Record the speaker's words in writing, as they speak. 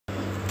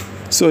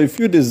So if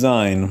you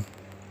design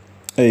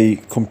a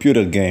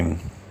computer game,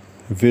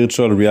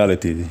 virtual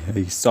reality,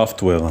 a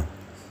software,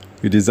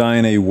 you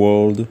design a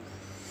world.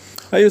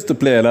 I used to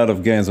play a lot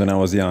of games when I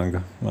was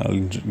young.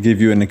 I'll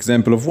give you an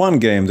example of one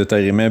game that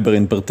I remember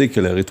in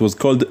particular. It was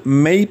called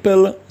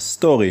Maple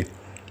Story.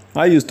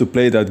 I used to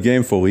play that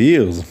game for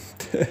years.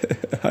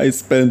 I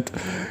spent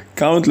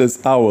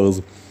countless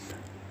hours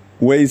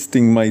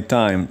wasting my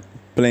time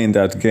playing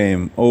that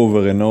game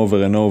over and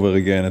over and over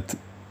again at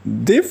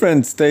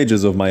different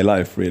stages of my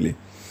life, really.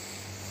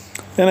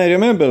 And I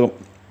remember,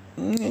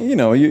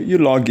 you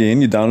log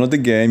in, you download the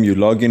game, you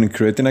log in and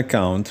create an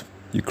account,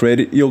 you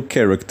create your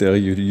character,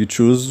 you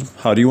choose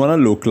how do you want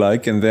to look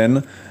like, and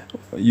then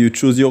you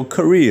choose your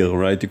career,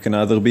 right? You can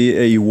either be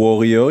a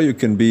warrior, you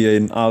can be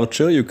an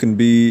archer, you can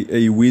be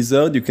a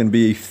wizard, you can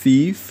be a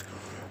thief.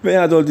 They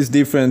had all these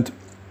different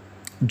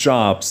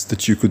jobs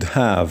that you could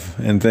have,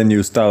 and then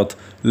you start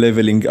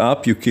leveling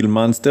up, you kill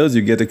monsters,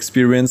 you get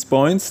experience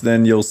points,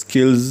 then your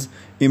skills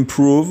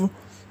improve,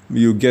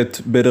 you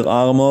get better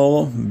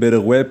armor,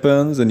 better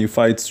weapons, and you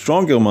fight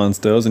stronger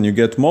monsters, and you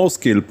get more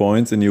skill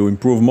points, and you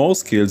improve more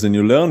skills, and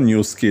you learn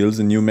new skills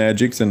and new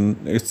magics,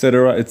 and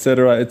etc,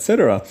 etc,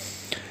 etc.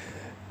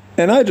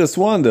 And I just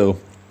wonder,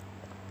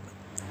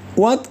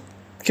 what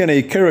can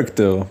a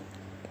character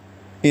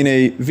in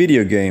a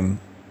video game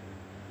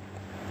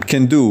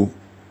can do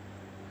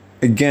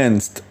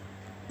against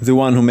the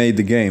one who made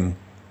the game?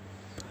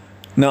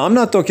 Now, I'm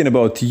not talking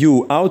about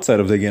you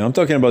outside of the game. I'm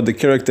talking about the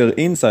character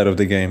inside of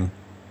the game.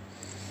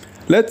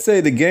 Let's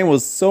say the game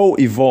was so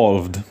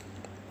evolved,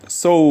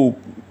 so,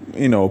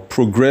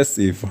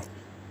 progressive,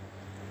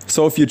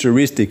 so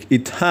futuristic.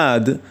 It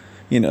had,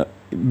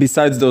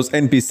 besides those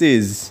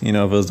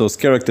NPCs, there's those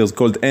characters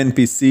called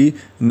NPC,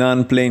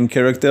 non-playing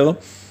character.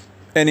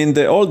 And in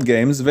the old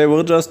games, they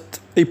were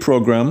just a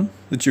program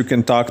that you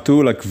can talk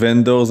to, like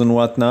vendors and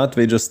whatnot.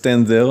 They just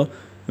stand there.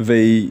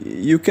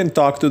 You can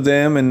talk to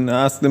them and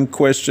ask them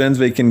questions.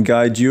 They can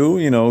guide you,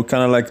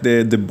 kind of like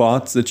the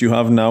bots that you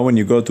have now when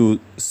you go to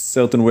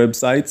certain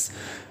websites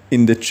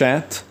in the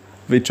chat.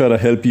 They try to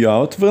help you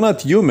out. They're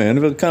not human.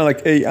 They're kind of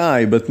like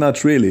AI, but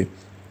not really.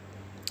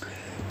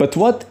 But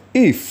what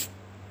if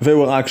they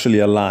were actually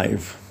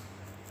alive?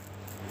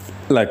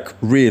 Like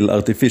real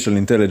artificial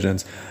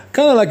intelligence.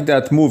 Kind of like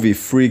that movie,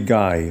 Free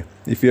Guy,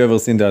 if you ever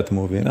seen that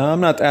movie. Now, I'm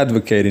not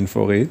advocating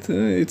for it.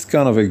 It's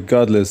kind of a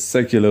godless,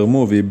 secular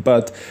movie.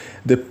 But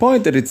the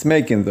point that it's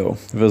making, though,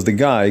 there's the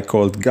guy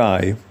called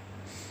Guy,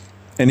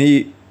 and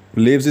he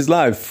lives his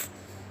life.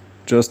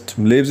 Just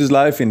lives his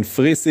life in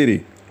Free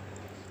City.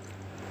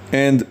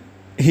 And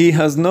he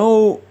has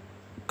no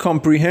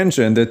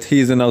comprehension that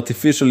he's an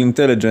artificial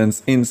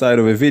intelligence inside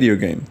of a video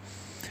game.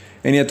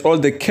 And yet all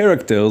the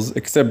characters,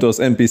 except those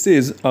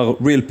NPCs, are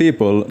real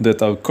people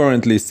that are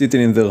currently sitting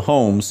in their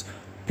homes,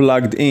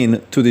 plugged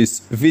in to this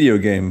video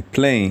game,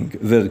 playing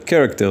their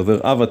character,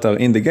 their avatar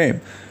in the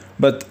game.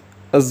 But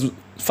as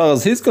far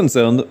as he's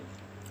concerned,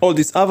 all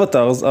these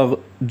avatars are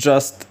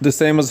just the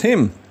same as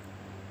him.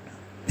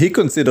 He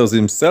considers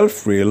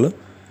himself real,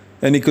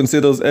 and he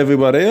considers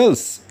everybody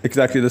else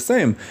exactly the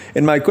same.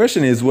 And my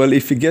question is, well,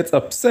 if he gets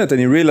upset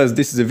and he realizes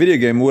this is a video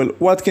game, well,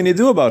 what can he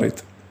do about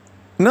it?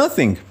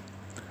 Nothing.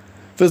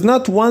 There's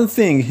not one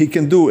thing he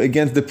can do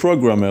against the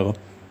programmer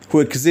who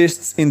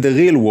exists in the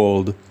real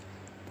world,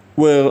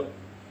 where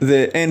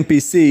the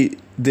NPC,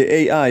 the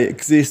AI,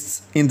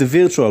 exists in the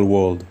virtual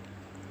world.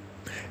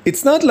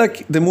 It's not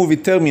like the movie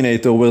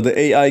Terminator, where the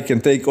AI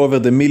can take over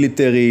the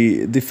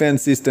military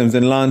defense systems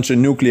and launch a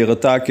nuclear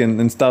attack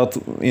and start,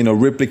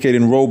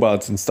 replicating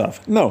robots and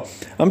stuff. No,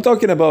 I'm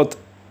talking about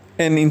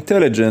an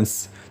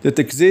intelligence that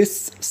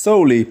exists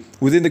solely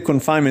within the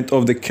confinement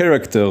of the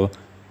character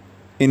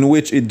in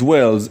which it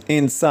dwells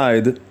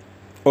inside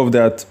of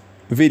that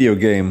video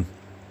game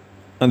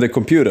on the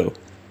computer.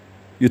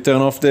 You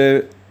turn off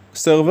the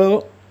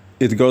server,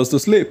 it goes to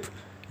sleep.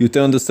 You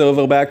turn the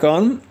server back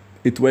on,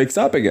 it wakes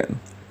up again.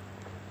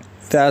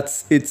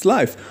 That's its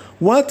life.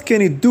 What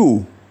can it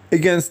do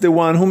against the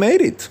one who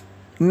made it?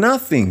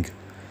 Nothing.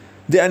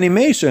 The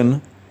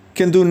animation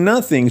can do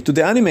nothing to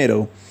the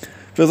animator.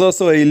 There's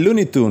also a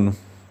Looney Tune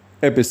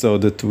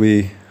episode that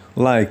we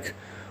like,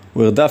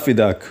 where Daffy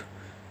Duck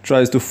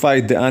tries to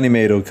fight the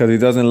animator because he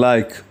doesn't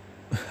like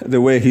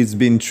the way he's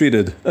been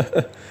treated.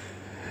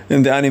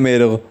 And the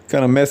animator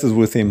kind of messes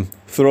with him,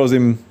 throws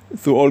him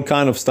through all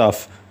kind of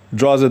stuff,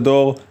 draws a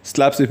door,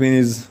 slaps him in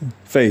his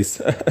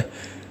face,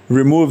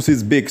 removes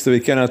his beak so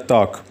he cannot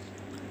talk,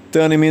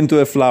 turn him into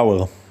a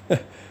flower,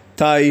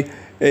 tie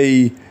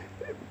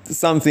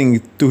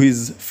something to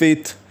his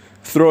feet,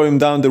 throw him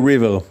down the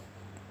river.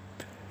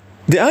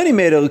 The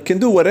animator can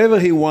do whatever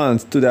he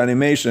wants to the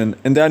animation,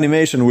 and the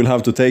animation will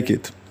have to take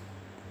it.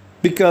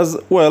 Because,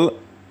 well,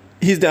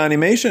 he's the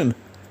animation.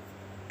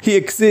 He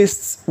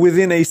exists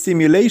within a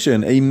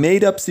simulation, a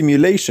made-up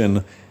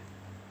simulation,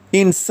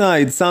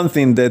 inside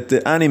something that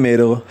the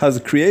animator has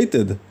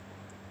created.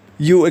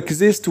 You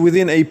exist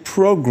within a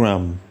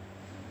program,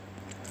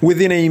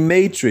 within a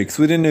matrix,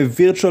 within a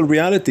virtual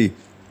reality.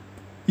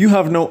 You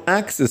have no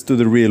access to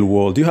the real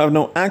world. You have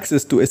no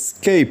access to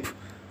escape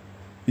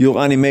your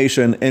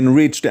animation and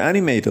reach the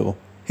animator.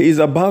 He is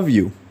above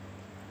you.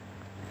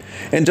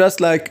 And just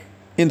like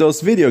in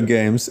those video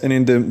games and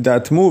in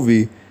that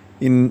movie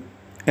and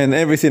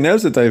everything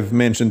else that I've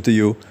mentioned to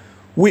you,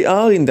 we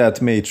are in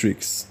that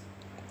matrix.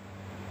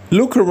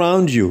 Look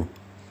around you.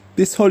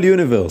 This whole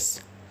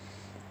universe.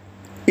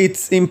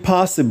 It's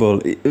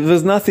impossible.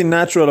 There's nothing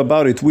natural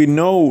about it. We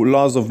know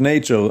laws of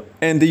nature,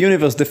 and the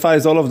universe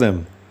defies all of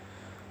them.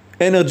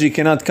 Energy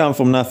cannot come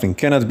from nothing,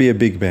 cannot be a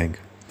Big Bang.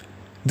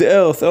 The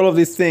Earth, all of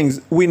these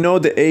things, we know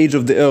the age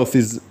of the Earth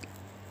is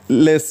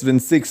less than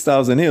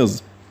 6,000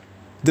 years.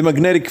 The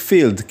magnetic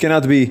field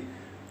cannot be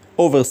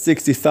over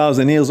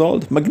 60,000 years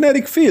old.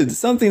 Magnetic field,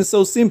 something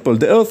so simple.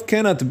 The Earth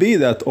cannot be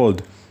that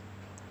old.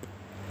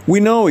 We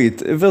know it.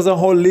 There's a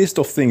whole list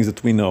of things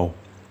that we know.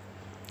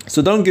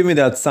 So don't give me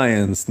that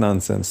science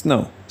nonsense.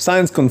 No.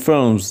 Science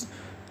confirms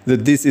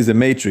that this is a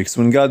matrix.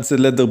 When God said,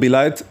 let there be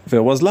light,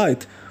 there was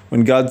light.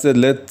 When God said,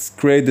 let's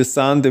create the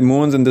sun, the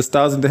moons, and the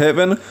stars in the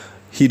heaven,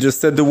 he just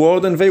said the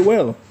word and they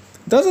were.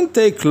 It doesn't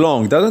take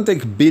long. It doesn't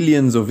take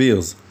billions of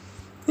years.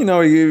 You know,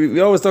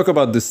 we always talk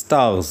about the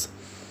stars.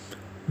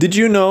 Did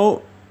you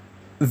know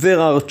there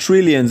are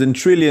trillions and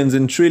trillions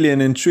and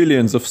trillions and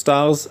trillions of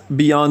stars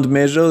beyond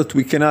measure that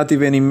we cannot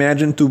even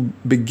imagine to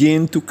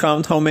begin to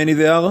count how many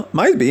there are?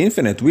 Might be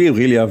infinite. We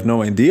really have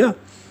no idea.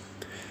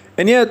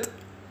 And yet,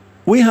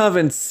 we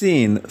haven't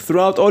seen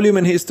throughout all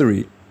human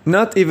history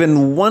not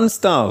even one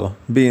star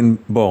being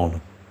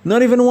born.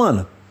 Not even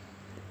one.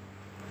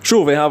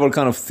 Sure, they have all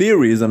kind of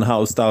theories on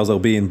how stars are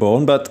being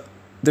born, but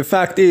the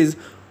fact is,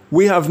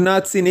 we have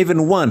not seen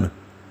even one.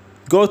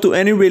 Go to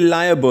any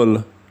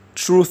reliable,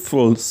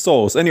 truthful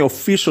source, any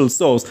official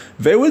source,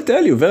 they will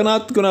tell you. They're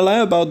not gonna lie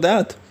about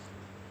that.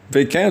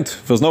 They can't.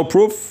 There's no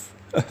proof.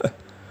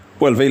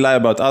 Well, they lie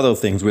about other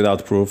things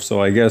without proof,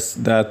 so I guess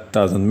that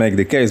doesn't make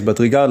the case. But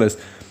regardless,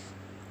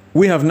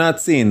 we have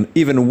not seen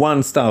even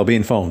one star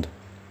being found.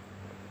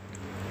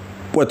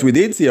 What we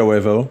did see,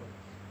 however,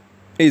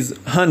 is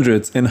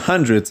hundreds and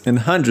hundreds and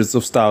hundreds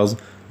of stars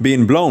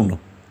being blown.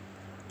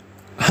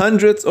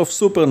 Hundreds of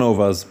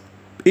supernovas,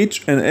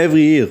 each and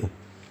every year,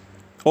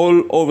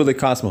 all over the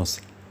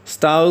cosmos.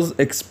 Stars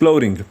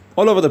exploding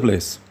all over the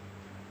place.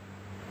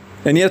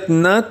 And yet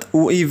not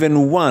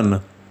even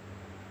one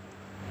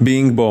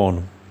being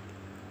born.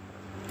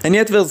 And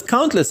yet there's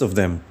countless of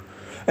them.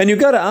 And you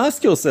gotta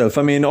ask yourself,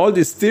 I mean, all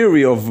this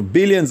theory of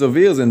billions of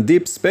years and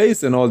deep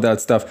space and all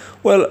that stuff,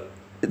 well,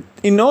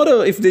 in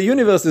order, if the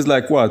universe is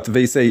like what?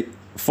 They say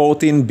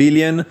 14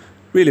 billion,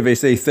 really they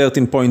say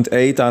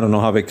 13.8, I don't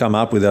know how they come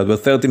up with that, but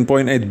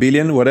 13.8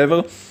 billion,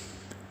 whatever.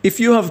 If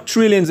you have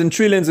trillions and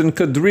trillions and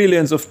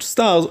quadrillions of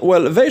stars,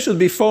 well, they should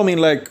be forming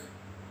like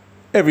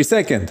every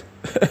second.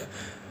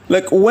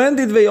 Like, when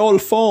did they all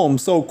form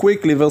so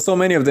quickly? There's so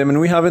many of them and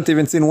we haven't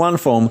even seen one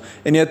form,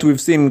 and yet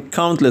we've seen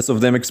countless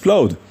of them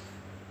explode.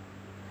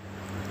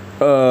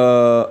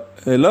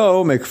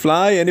 Hello,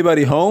 McFly,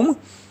 anybody home?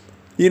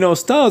 You know,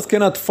 stars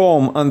cannot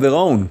form on their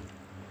own.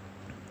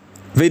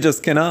 They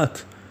just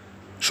cannot.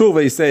 Sure,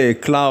 they say a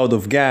cloud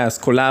of gas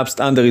collapsed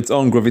under its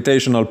own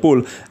gravitational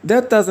pull.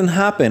 That doesn't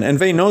happen, and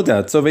they know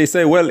that. So they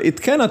say, well,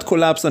 it cannot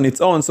collapse on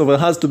its own, so there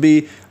has to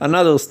be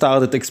another star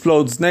that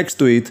explodes next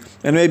to it,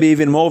 and maybe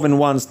even more than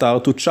one star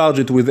to charge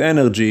it with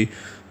energy,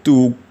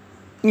 to,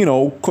 you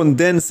know,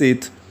 condense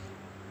it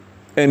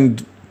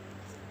and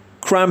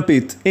cramp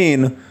it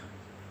in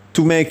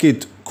to make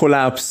it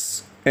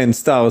collapse and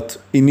start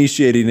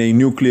initiating a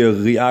nuclear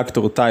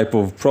reactor type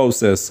of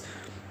process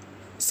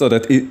so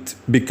that it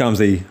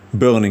becomes a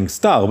burning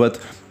star. But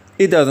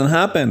it doesn't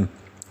happen.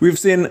 We've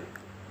seen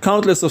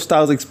countless of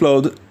stars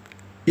explode,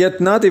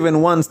 yet not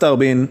even one star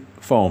being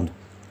formed.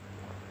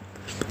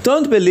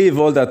 Don't believe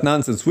all that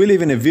nonsense. We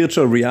live in a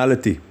virtual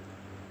reality.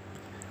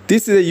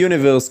 This is a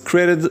universe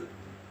created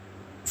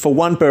for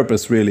one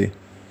purpose, really.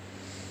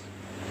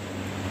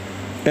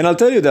 And I'll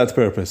tell you that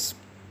purpose.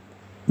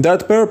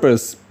 That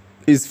purpose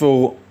is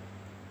for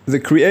the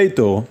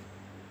creator,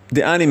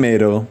 the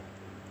animator,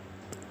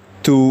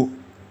 to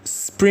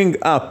spring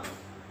up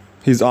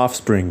his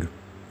offspring.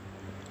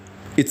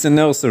 It's a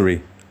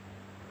nursery.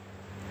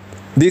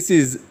 This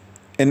is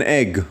an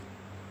egg.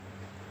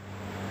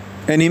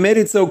 And he made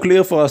it so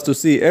clear for us to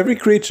see every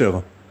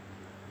creature,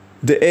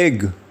 the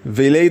egg,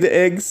 they lay the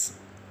eggs,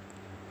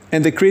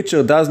 and the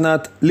creature does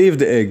not leave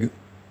the egg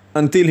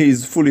until he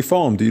is fully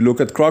formed. You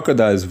look at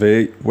crocodiles,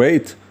 they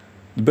wait.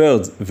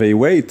 Birds, they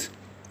wait.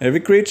 Every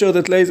creature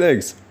that lays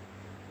eggs.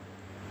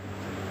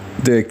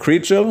 The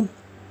creature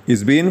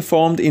is being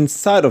formed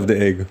inside of the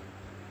egg.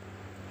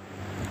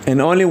 And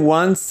only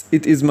once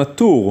it is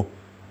mature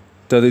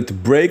does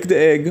it break the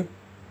egg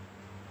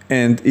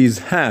and is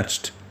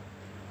hatched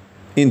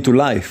into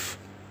life.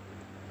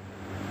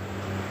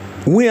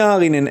 We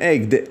are in an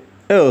egg. The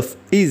earth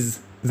is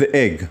the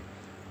egg.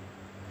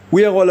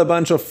 We are all a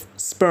bunch of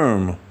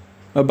sperm,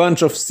 a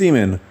bunch of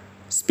semen,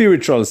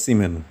 spiritual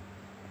semen.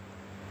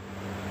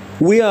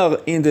 We are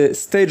in the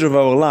stage of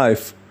our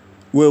life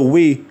where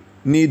we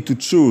need to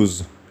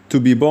choose to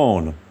be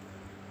born.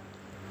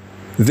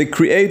 The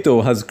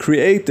Creator has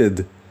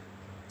created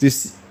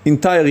this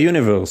entire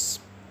universe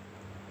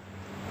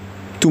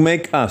to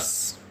make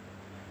us.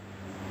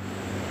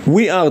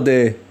 We are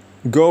the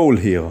goal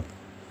here,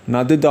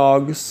 not the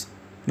dogs,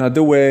 not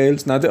the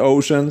whales, not the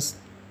oceans,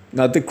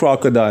 not the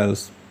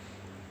crocodiles,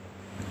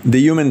 the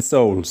human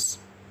souls.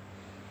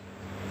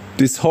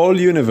 This whole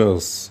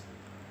universe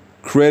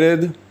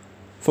created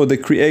for the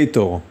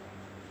Creator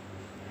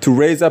to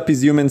raise up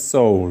his human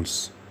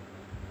souls,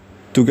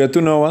 to get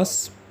to know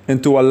us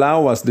and to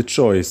allow us the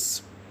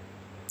choice.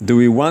 Do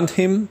we want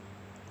him?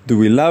 Do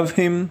we love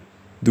him?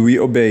 Do we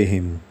obey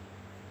him?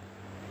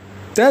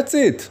 That's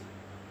it.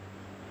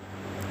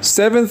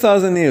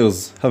 7,000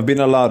 years have been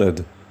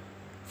allotted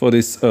for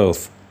this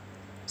earth.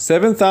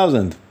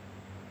 7,000.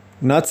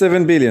 Not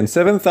 7 billion,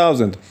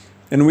 7,000.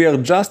 And we are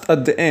just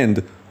at the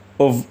end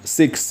of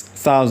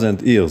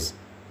 6,000 years.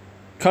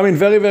 Coming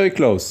very, very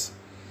close.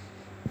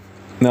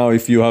 Now,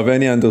 if you have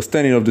any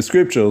understanding of the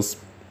scriptures,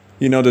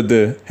 you know that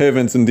the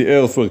heavens and the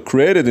earth were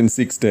created in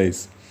 6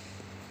 days.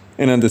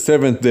 And on the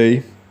 7th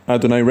day,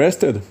 Adonai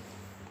rested.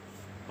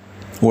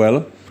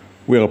 Well,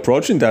 we're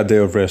approaching that day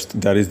of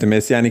rest. That is the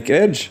Messianic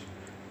age,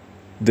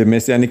 the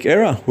Messianic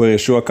era, where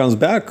Yeshua comes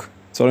back.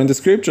 It's all in the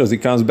scriptures. He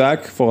comes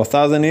back for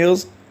 1,000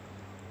 years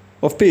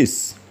of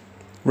peace,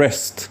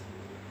 rest,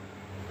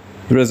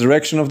 the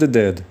resurrection of the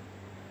dead,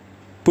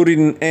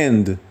 putting an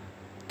end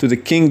to the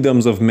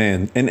kingdoms of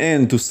men, an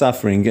end to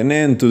suffering, an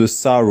end to the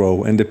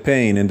sorrow and the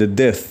pain and the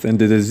death and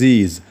the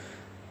disease.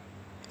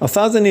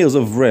 1,000 years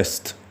of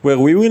rest, where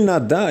we will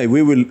not die,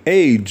 we will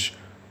age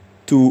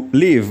to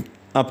live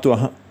up to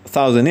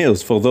 1,000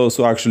 years for those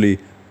who actually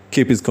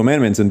keep his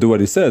commandments and do what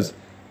he says.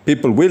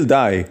 People will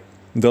die,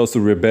 those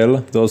who rebel,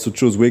 those who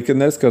choose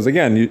wickedness, because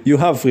again, you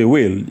have free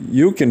will.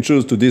 You can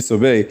choose to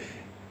disobey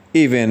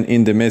even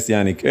in the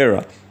Messianic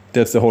era.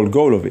 That's the whole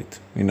goal of it.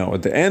 You know,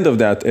 at the end of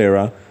that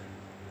era,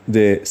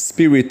 the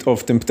spirit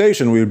of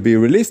temptation will be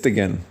released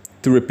again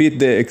to repeat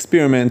the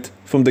experiment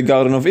from the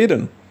Garden of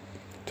Eden,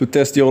 to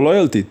test your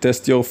loyalty,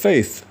 test your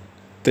faith,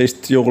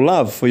 test your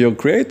love for your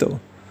Creator.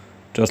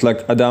 Just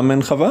like Adam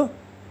and Chava,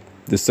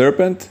 the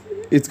serpent,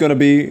 it's going to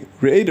be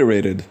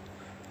reiterated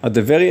at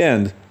the very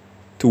end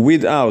to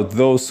weed out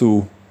those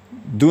who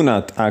do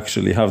not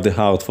actually have the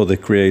heart for the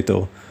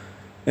Creator.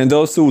 And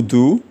those who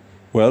do,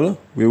 well,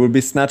 we will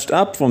be snatched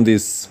up from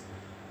this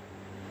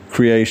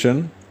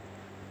creation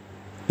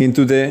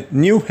into the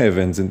new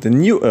heavens and the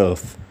new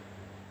earth,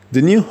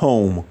 the new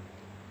home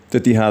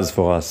that he has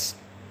for us.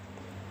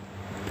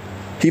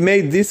 He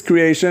made this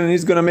creation and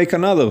he's going to make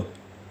another.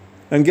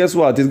 And guess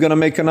what? He's going to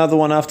make another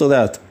one after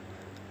that.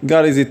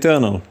 God is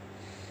eternal.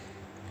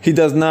 He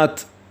does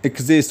not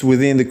exist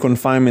within the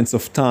confinements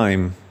of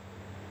time.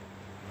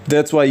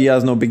 That's why he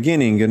has no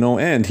beginning and no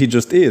end. He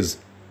just is.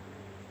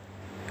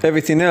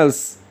 Everything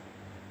else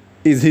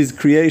is his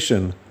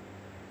creation.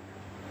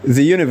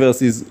 The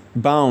universe is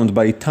bound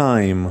by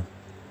time.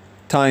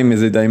 Time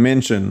is a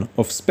dimension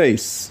of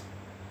space.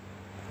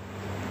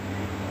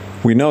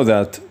 We know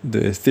that,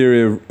 the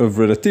theory of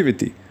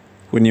relativity.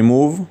 When you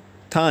move,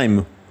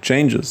 time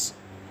changes.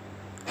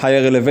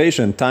 Higher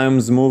elevation,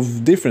 times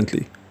move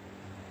differently.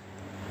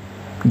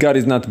 God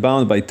is not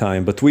bound by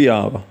time, but we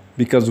are,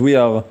 because we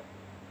are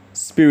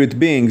spirit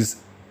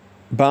beings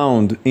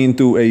bound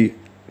into a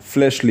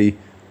fleshly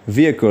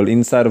vehicle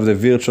inside of the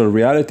virtual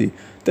reality.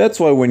 That's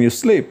why when you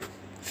sleep,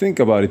 think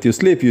about it, you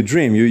sleep, you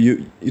dream,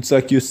 it's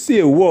like you see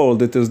a world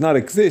that does not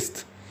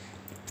exist.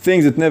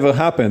 Things that never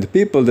happened,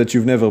 people that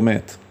you've never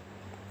met.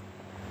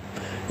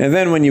 And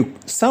then when you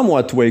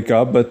somewhat wake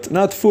up, but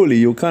not fully,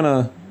 you're kind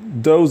of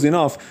dozing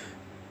off,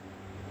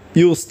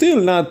 you're still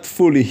not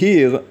fully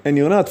here and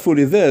you're not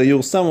fully there,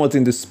 you're somewhat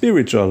in the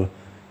spiritual.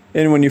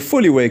 And when you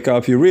fully wake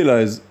up, you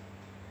realize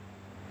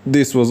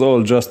this was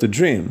all just a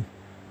dream.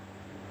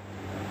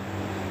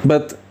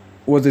 But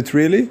was it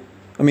really?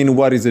 I mean,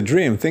 what is a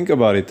dream? Think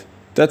about it.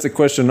 That's a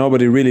question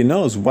nobody really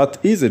knows. What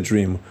is a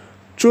dream?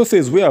 Truth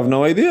is, we have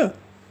no idea.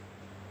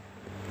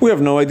 We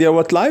have no idea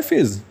what life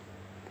is.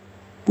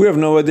 We have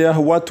no idea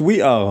what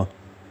we are,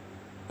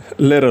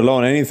 let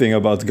alone anything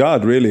about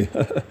God, really.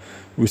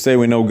 We say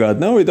we know God.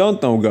 No, we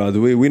don't know God.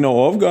 We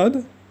know of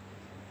God.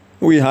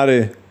 We had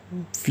a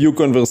few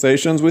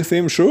conversations with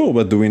him, sure,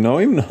 but do we know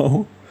him?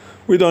 No.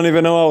 We don't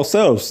even know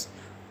ourselves.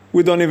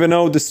 We don't even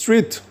know the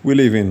street we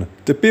live in.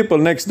 The people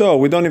next door,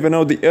 we don't even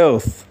know the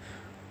earth.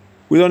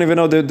 We don't even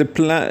know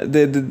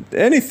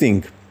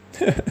anything.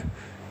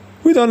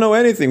 We don't know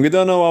anything. We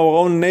don't know our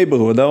own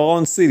neighborhood, our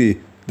own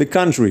city, the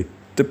country,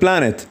 the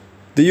planet,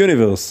 the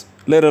universe,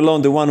 let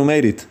alone the one who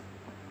made it.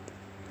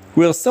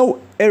 We are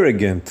so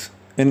arrogant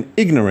and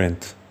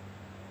ignorant.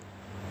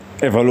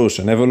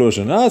 Evolution.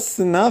 That's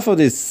enough of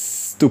this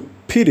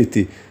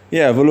stupidity.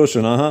 Yeah,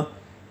 evolution,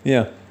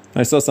 Yeah,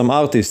 I saw some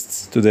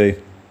artists today.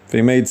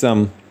 They made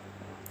some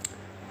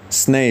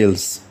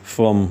snails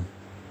from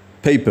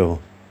paper.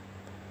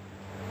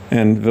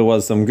 And there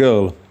was some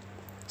girl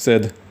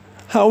said,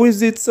 "How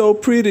is it so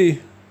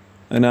pretty?"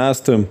 And I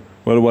asked him,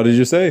 "Well, what did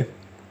you say?"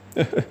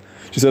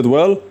 She said,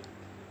 "Well,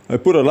 I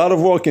put a lot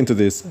of work into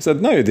this." I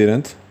said, "No, you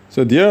didn't." I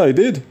said, "Yeah, I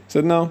did." I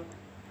said, "No.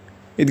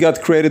 It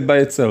got created by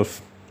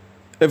itself.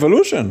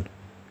 evolution.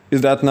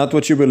 Is that not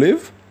what you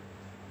believe?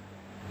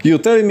 You're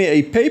telling me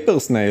a paper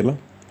snail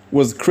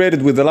was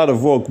created with a lot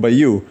of work by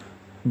you,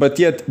 but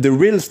yet the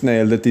real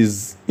snail that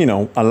is,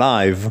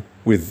 alive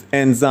with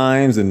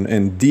enzymes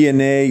and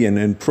DNA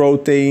and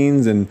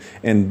proteins and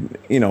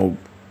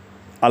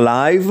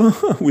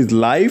alive with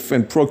life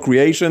and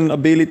procreation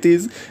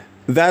abilities,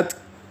 that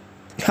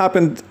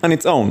happened on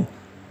its own.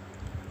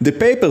 The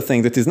paper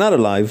thing that is not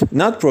alive,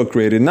 not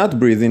procreated, not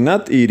breathing,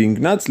 not eating,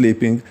 not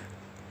sleeping,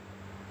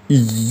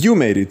 you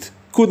made it.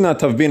 Could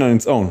not have been on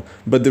its own.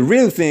 But the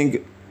real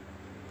thing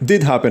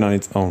did happen on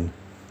its own.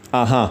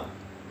 Aha.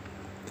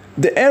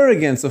 The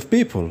arrogance of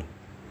people.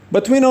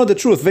 But we know the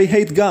truth. They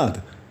hate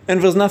God.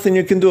 And there's nothing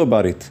you can do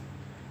about it.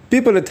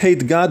 People that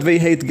hate God, they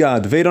hate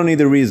God. They don't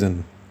need a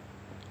reason.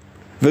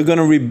 They're going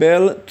to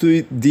rebel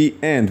to the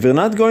end. They're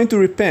not going to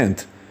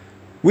repent.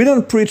 We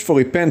don't preach for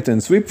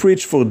repentance. We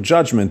preach for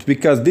judgment,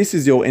 because this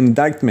is your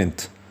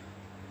indictment.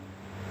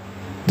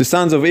 The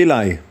sons of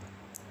Eli.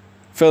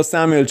 1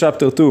 Samuel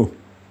chapter 2.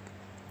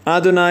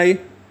 Adonai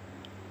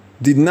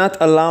did not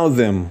allow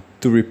them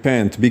to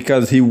repent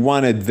because he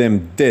wanted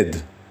them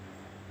dead.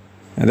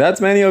 And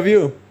that's many of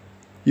you.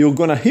 You're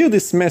going to hear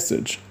this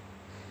message.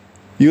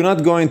 You're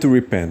not going to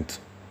repent.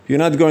 You're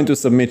not going to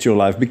submit your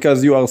life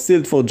because you are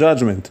sealed for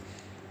judgment.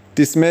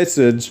 This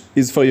message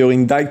is for your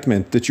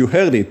indictment, that you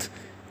heard it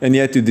and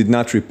yet you did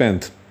not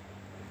repent.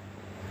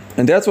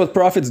 And that's what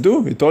prophets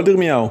do. He told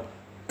Yirmiyahu,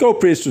 go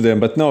preach to them,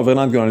 but no, they're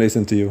not going to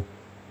listen to you.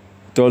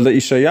 He told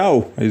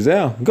Ishayahu,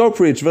 Isaiah, go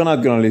preach, they're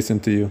not going to listen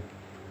to you.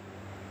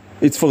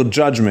 It's for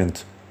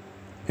judgment.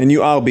 And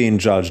you are being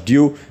judged.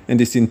 You and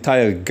this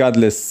entire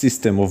godless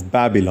system of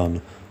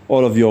Babylon.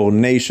 All of your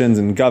nations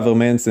and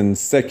governments and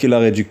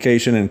secular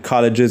education and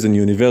colleges and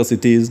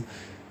universities.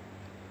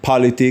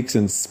 Politics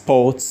and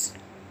sports.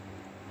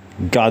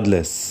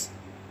 Godless.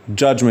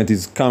 Judgment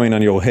is coming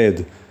on your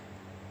head.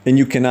 And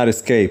you cannot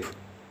escape.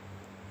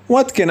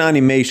 What can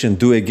animation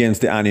do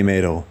against the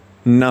animator?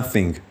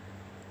 Nothing.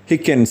 He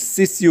can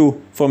cease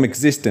you from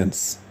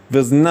existence.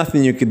 There's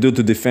nothing you can do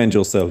to defend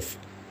yourself.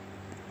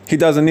 He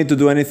doesn't need to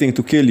do anything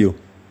to kill you.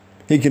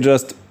 He can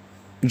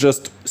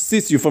just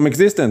cease you from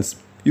existence.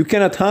 You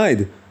cannot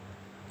hide.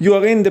 You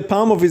are in the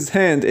palm of his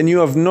hand and you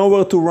have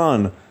nowhere to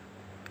run.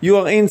 You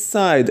are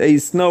inside a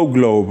snow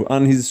globe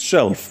on his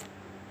shelf.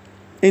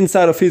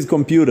 Inside of his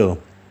computer.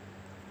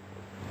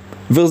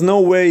 There's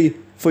no way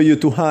for you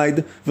to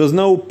hide. There's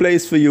no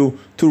place for you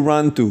to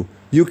run to.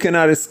 You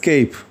cannot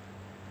escape.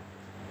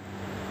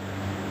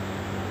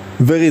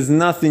 There is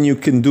nothing you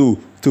can do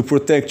to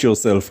protect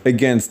yourself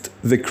against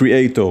the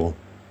creator.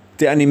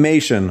 The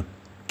animation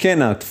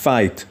cannot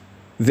fight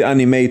the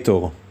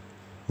animator.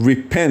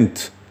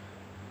 Repent,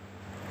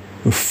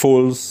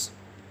 fools.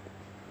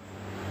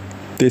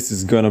 This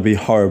is gonna be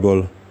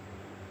horrible.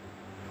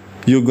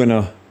 You're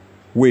gonna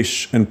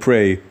wish and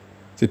pray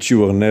that you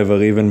were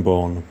never even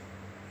born.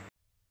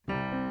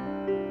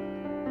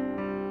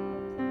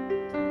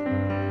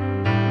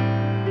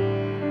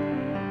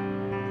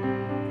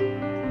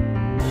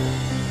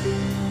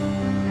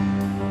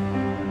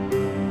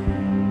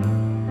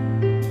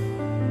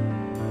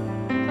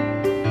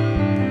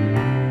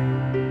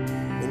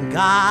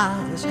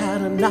 God has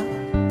had enough.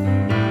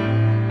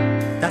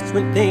 That's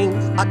when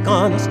things are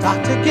gonna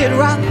start to get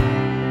rough.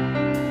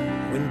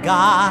 When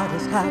God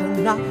has had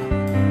enough,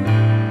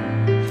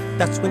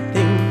 that's when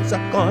things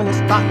are gonna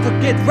start to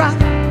get rough.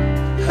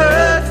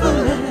 Hurtful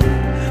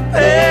and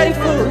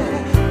painful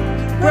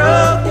and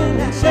broken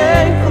and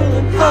shameful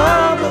and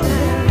humble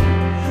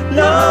and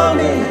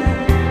lonely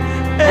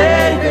and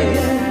angry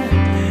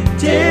and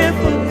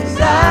tearful and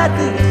sad.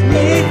 Things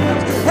need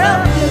to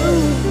help you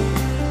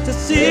to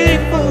see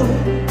full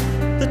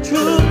the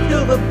truth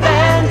you've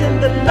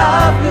abandoned, the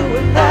love you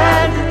were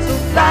handed. So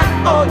flat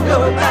on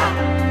your back,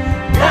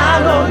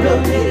 down on your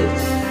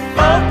knees,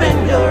 open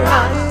your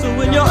eyes, so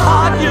in your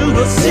heart you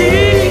will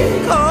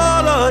see.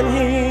 Call on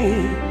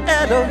him,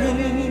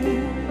 Elohim.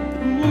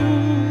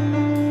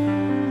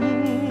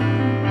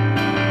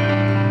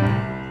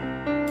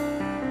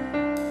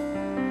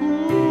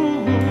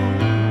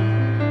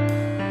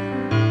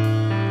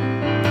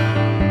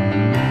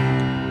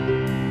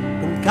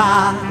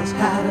 God has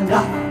had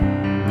enough.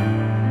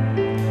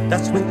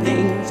 That's when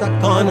things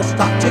are gonna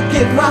start to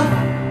get rough.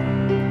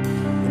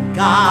 When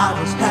God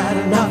has had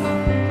enough,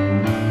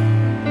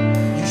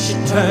 you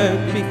should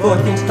turn before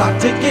things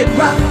start to get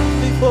rough.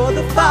 Before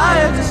the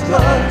fire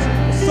destroys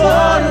the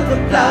sword of the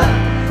blood,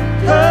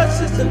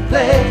 curses and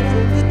plagues,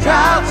 the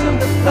droughts and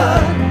the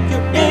flood.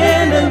 Your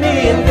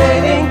enemy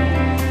invading,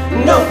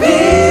 no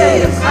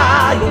peace is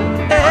hiding.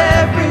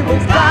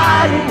 Everyone's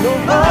dying, no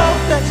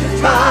hope that you're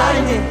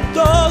trying.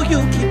 Though you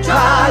keep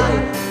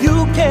trying,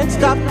 you can't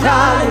stop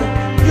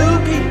trying. You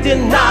keep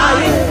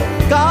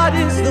denying. God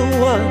is the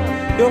one,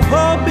 your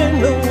hope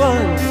in the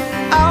one,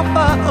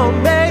 Alpha,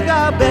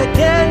 Omega,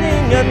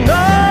 beginning and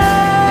end.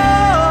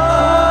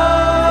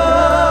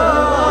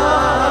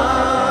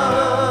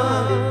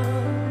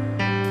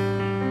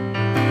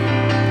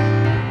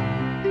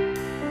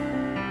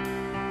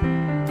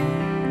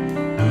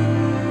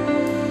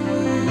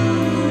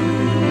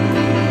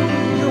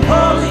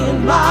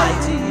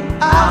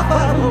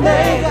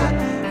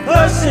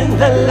 first and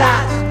the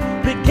last,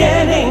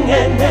 beginning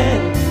and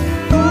end.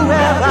 Who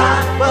have I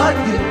but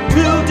you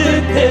to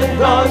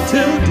depend on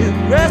to do?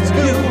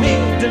 Rescue me,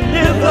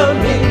 deliver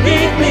me,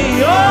 lead me,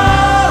 oh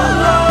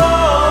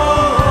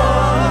Lord,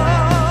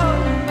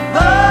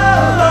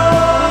 oh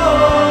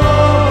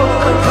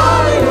Lord. I'm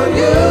calling on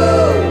you,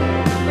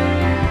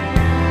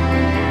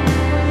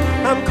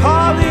 I'm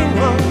calling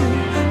on you,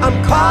 I'm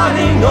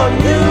calling on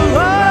you,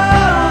 oh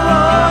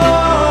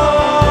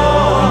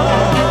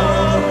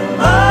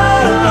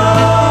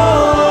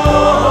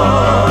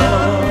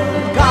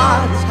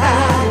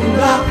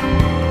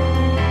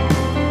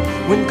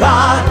when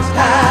God has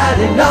had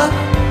enough,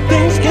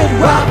 things get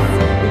rough.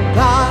 When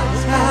God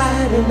has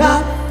had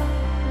enough,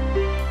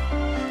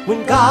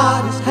 when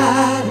God has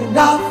had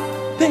enough,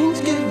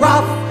 things get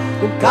rough.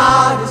 When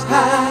God has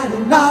had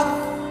enough,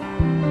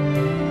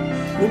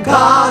 when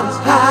God has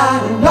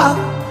had enough,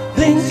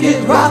 things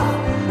get rough.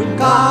 When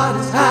God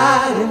has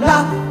had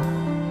enough,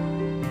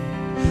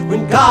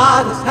 when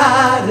God has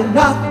had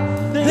enough,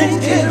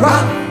 things get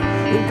rough.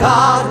 When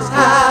God has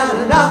had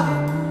enough,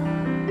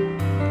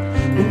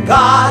 when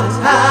God has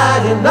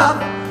had enough,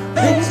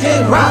 things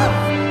get rough.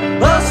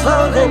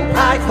 Boastful and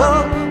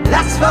prideful,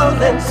 lustful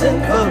and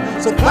sinful,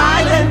 so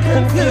violent,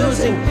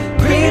 confusing,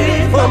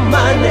 greedy for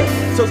money.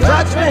 So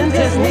judgment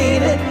is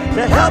needed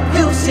to help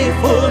you see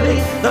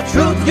fully the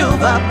truth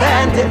you've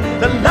abandoned,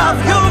 the love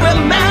you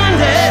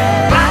remanded.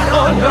 Right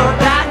on your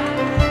back,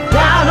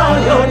 down on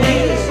your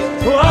knees,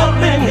 to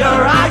open your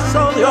eyes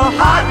so your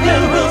heart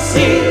will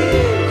see.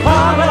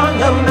 Call on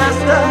the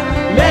Master,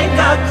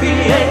 Maker,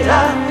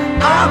 Creator,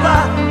 Abba,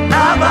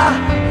 Abba,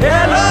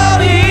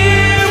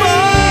 Elohim, oh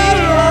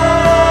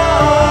Lord,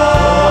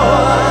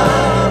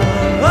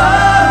 oh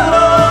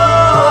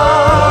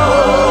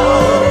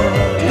Lord.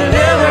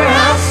 Deliver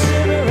us,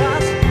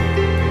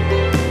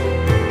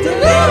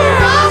 deliver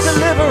us,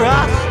 deliver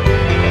us.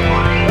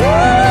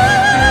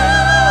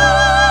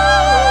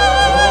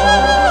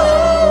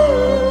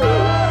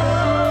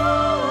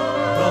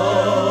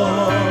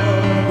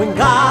 When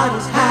God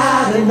has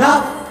had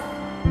enough,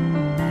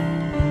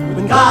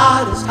 when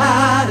God has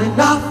had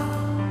enough,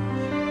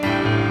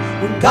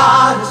 when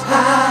God has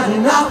had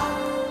enough,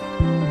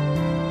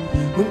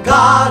 when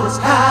God has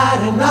had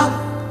enough,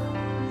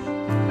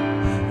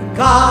 when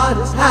God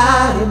has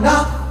had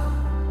enough,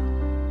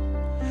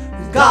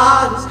 when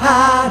God has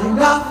had